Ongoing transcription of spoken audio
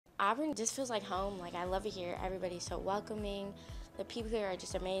Auburn just feels like home. Like, I love it here. Everybody's so welcoming. The people here are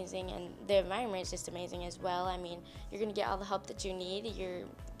just amazing, and the environment is just amazing as well. I mean, you're going to get all the help that you need. You're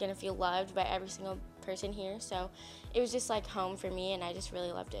going to feel loved by every single person here. So it was just like home for me, and I just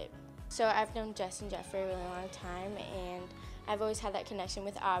really loved it. So I've known Jess and Jeff for a really long time, and I've always had that connection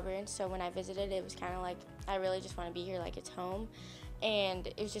with Auburn. So when I visited, it was kind of like, I really just want to be here like it's home. And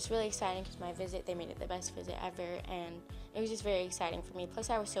it was just really exciting because my visit, they made it the best visit ever, and it was just very exciting for me. Plus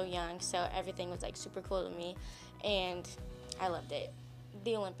I was so young, so everything was like super cool to me, and I loved it.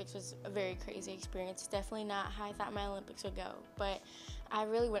 The Olympics was a very crazy experience. Definitely not how I thought my Olympics would go, but I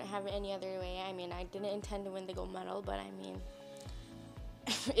really wouldn't have it any other way. I mean, I didn't intend to win the gold medal, but I mean,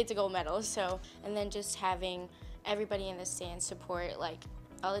 it's a gold medal. So, and then just having everybody in the stands support, like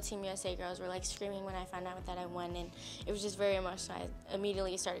all the Team USA girls were like screaming when I found out that I won, and it was just very emotional. I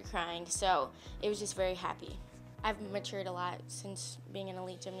immediately started crying, so it was just very happy. I've matured a lot since being an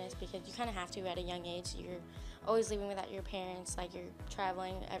elite gymnast because you kind of have to at a young age. You're always leaving without your parents, like you're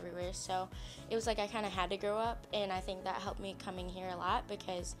traveling everywhere. So it was like I kind of had to grow up, and I think that helped me coming here a lot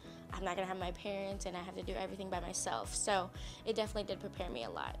because I'm not going to have my parents and I have to do everything by myself. So it definitely did prepare me a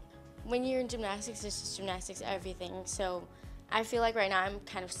lot. When you're in gymnastics, it's just gymnastics everything. So I feel like right now I'm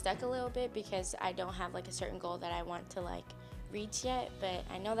kind of stuck a little bit because I don't have like a certain goal that I want to like reach yet, but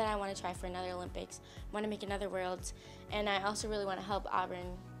I know that I want to try for another Olympics, want to make another Worlds, and I also really want to help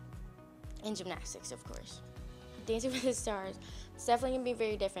Auburn in gymnastics, of course. Dancing with the Stars, it's definitely going to be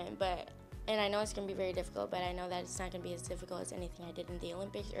very different, and I know it's going to be very difficult, but I know that it's not going to be as difficult as anything I did in the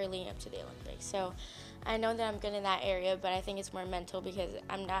Olympics or leading up to the Olympics. So I know that I'm good in that area, but I think it's more mental because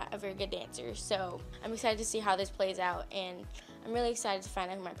I'm not a very good dancer. So I'm excited to see how this plays out, and I'm really excited to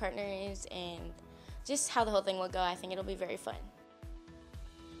find out who my partner is and just how the whole thing will go. I think it'll be very fun.